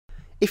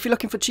If you're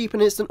looking for cheap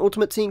and instant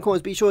Ultimate Team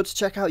coins, be sure to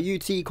check out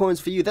UT Coins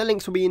for you. Their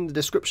links will be in the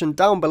description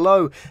down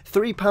below.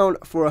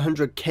 £3 for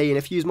 100k, and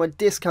if you use my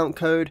discount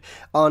code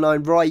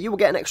R9RY, you will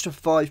get an extra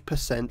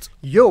 5%.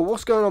 Yo,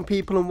 what's going on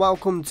people, and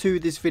welcome to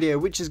this video,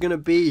 which is going to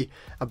be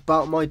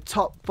about my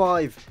top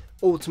 5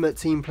 Ultimate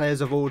Team players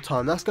of all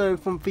time. That's going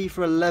from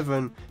FIFA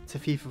 11 to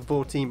FIFA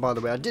 14, by the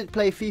way. I did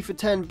play FIFA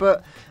 10,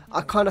 but I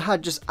kind of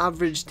had just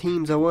average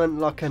teams. I weren't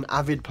like an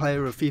avid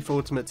player of FIFA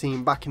Ultimate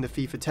Team back in the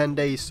FIFA 10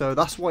 days, so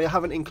that's why I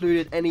haven't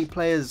included any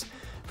players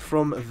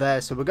from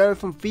there. So we're going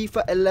from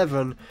FIFA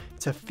 11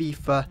 to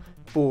FIFA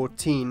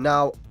 14.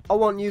 Now, I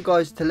want you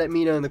guys to let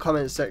me know in the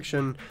comments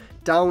section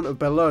down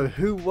below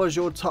who was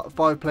your top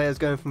 5 players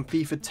going from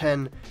FIFA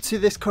 10 to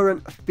this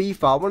current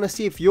FIFA. I want to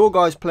see if your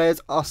guys' players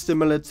are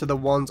similar to the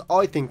ones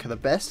I think are the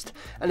best,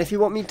 and if you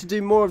want me to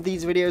do more of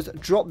these videos,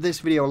 drop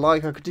this video a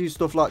like. I could do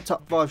stuff like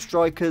top 5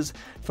 strikers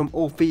from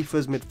all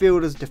FIFAs,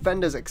 midfielders,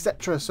 defenders,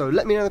 etc. So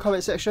let me know in the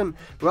comment section.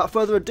 Without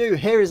further ado,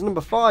 here is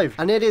number 5,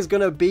 and it is going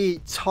to be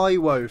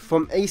Taiwo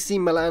from AC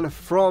Milan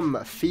from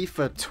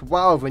FIFA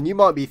 12. And you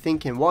might be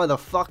thinking, why the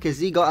fuck has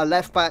he got a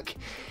left back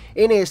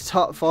in his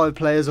top 5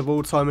 players of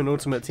all time in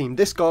Ultimate Team?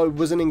 This guy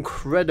was an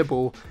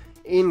incredible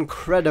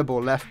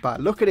left back.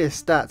 Look at his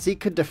stats. He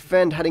could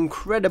defend, had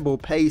incredible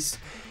pace,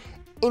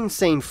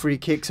 insane free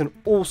kicks, and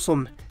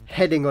awesome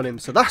heading on him.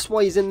 So that's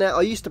why he's in there.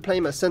 I used to play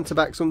him at centre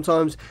back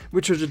sometimes,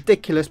 which was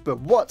ridiculous, but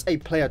what a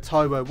player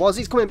Taiwo was.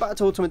 He's coming back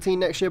to Ultimate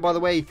Team next year, by the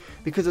way,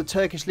 because the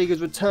Turkish League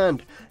has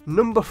returned.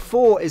 Number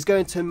 4 is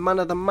going to man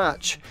of the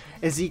match,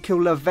 Ezekiel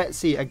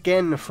Lavezzi,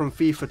 again from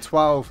FIFA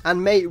 12.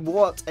 And mate,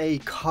 what a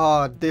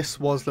card this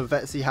was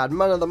Lavezzi had.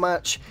 Man of the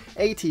match,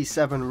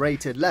 87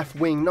 rated, left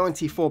wing,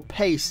 94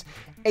 pace,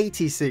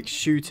 86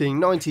 shooting,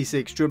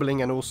 96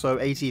 dribbling, and also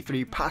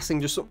 83 passing.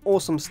 Just some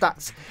awesome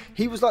stats.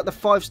 He was like the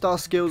 5-star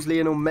skills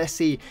Lionel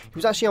Messi. He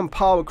was actually on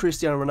par with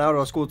Cristiano Ronaldo.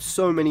 I scored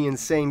so many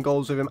insane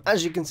goals with him.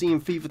 As you can see in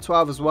FIFA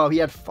 12 as well, he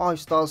had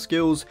 5-star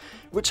skills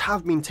which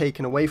have been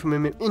taken away from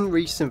him in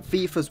recent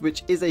FIFAs,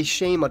 which is a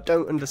shame. I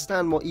don't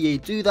understand why EA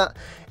do that.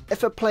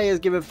 If a player is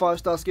given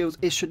 5-star skills,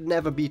 it should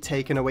never be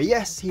taken away.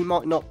 Yes, he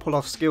might not pull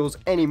off skills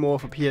anymore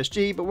for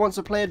PSG, but once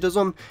a player does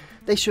them,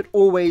 they should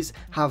always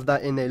have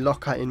that in their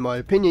locker, in my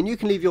opinion. You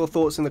can leave your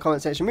thoughts in the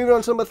comment section. Moving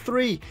on to number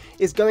 3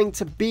 is going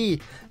to be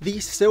the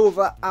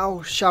Silver Al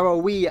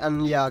Sharawi,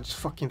 and yeah, I just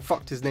fucking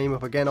fucked his name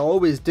up again. I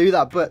always do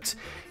that, but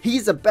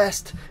he's the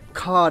best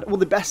card, well,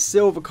 the best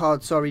silver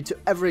card, sorry, to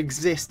ever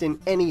exist in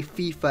any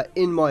FIFA,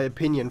 in my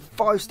opinion.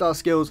 5-star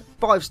skills,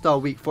 5-star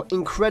weak foot,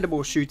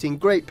 incredible shooting,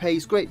 great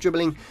pace, great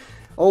dribbling.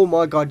 Oh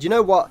my god, you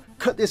know what?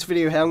 Cut this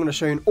video here. I'm going to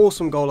show you an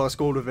awesome goal I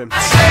scored with him.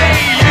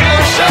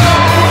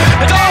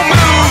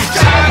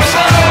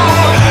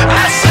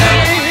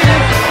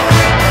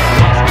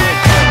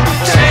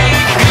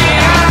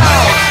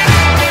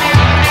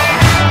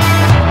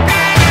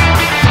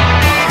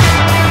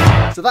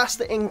 So that's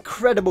the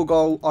incredible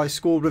goal I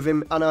scored with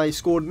him, and I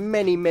scored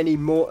many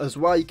more as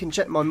well. You can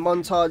check my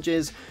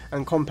montages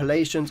and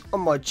compilations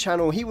on my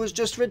channel. He was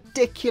just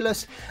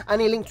ridiculous, and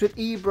he linked with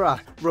Ibra,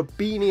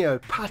 Robinho,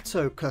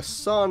 Pato,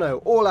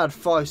 Cassano, all had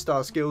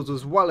 5-star skills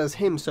as well as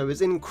him. So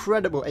it's an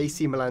incredible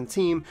AC Milan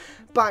team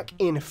back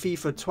in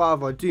FIFA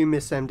 12. I do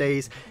miss them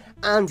days.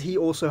 And he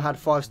also had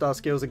 5-star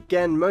skills.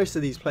 Again, most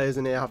of these players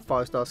in here have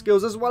 5-star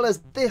skills, as well as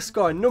this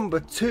guy,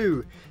 number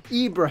 2,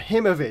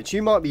 Ibrahimovic.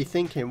 You might be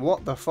thinking,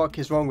 what the fuck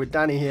is wrong with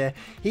Danny here?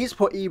 He's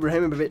put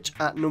Ibrahimovic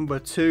at number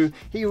 2.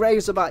 He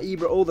raves about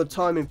Ibra all the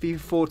time in FIFA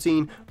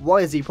 14.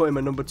 Why is he put him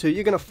at number 2?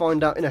 You're going to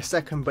find out in a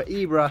second. But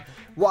Ibra,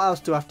 what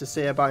else do I have to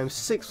say about him?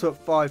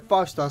 6'5",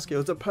 5-star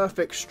skills, a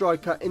perfect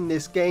striker in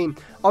this game.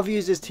 I've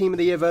used his Team of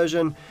the Year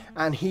version,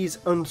 and he's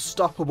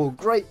unstoppable.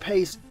 Great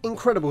pace,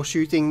 incredible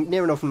shooting,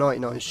 near enough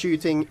 99 shooting,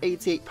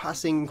 88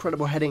 passing,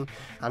 incredible heading,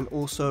 and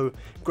also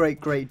great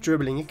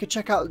dribbling. You can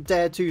check out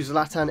Dare to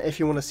Zlatan if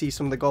you want to see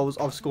some of the goals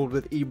I've scored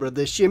with Ibra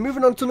this year.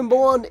 Moving on to number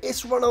 1,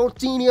 it's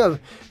Ronaldinho.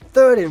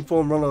 3rd in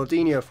form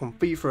Ronaldinho from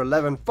FIFA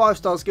 11.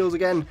 5-star skills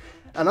again,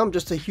 and I'm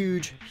just a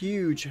huge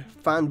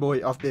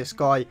fanboy of this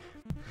guy.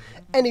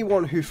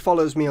 Anyone who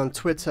follows me on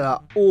Twitter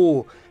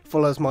or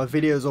follows my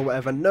videos or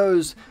whatever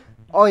knows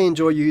I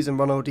enjoy using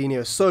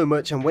Ronaldinho so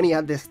much, and when he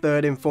had this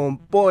 3rd in form,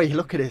 boy,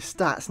 look at his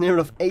stats. Near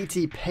enough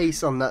 80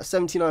 pace on that,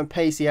 79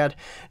 pace he had,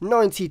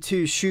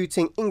 92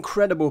 shooting,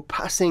 incredible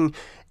passing,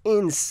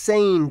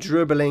 insane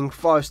dribbling,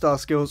 5-star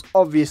skills.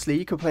 Obviously,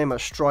 you could play him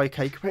as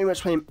striker, you could pretty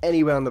much play him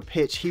anywhere on the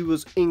pitch. He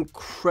was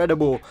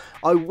incredible.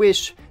 I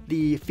wish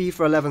the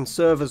FIFA 11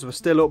 servers were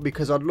still up,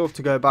 because I'd love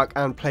to go back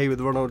and play with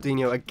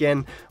Ronaldinho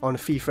again on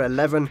FIFA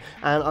 11.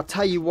 And I'll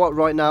tell you what,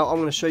 right now I'm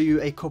going to show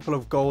you a couple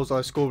of goals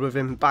I scored with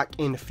him back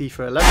in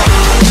FIFA 11.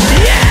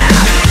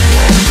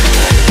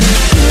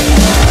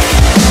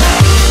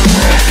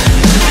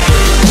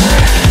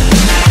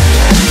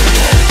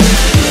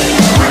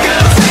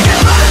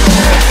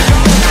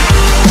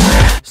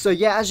 So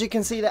yeah, as you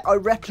can see that I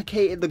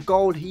replicated the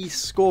goal he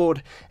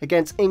scored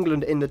against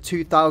England in the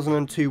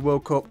 2002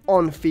 World Cup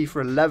on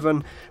FIFA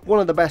 11. One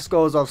of the best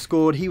goals I've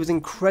scored. He was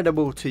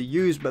incredible to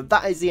use. But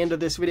that is the end of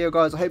this video,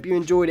 guys. I hope you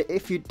enjoyed it.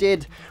 If you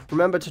did,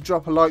 remember to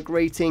drop a like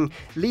rating.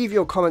 Leave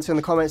your comments in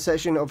the comment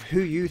section of who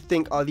you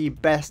think are the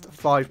best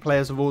 5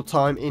 players of all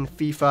time in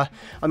FIFA.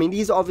 I mean,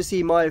 these are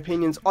obviously my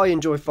opinions. I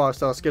enjoy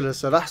 5-star skillers,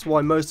 so that's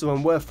why most of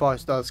them were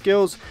 5-star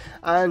skills.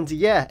 And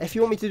yeah, if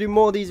you want me to do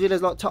more of these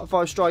videos like top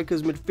 5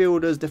 strikers,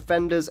 midfielders,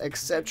 defenders,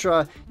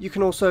 etc., you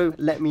can also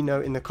let me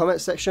know in the comment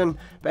section.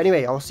 But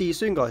anyway, I'll see you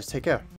soon, guys. Take care.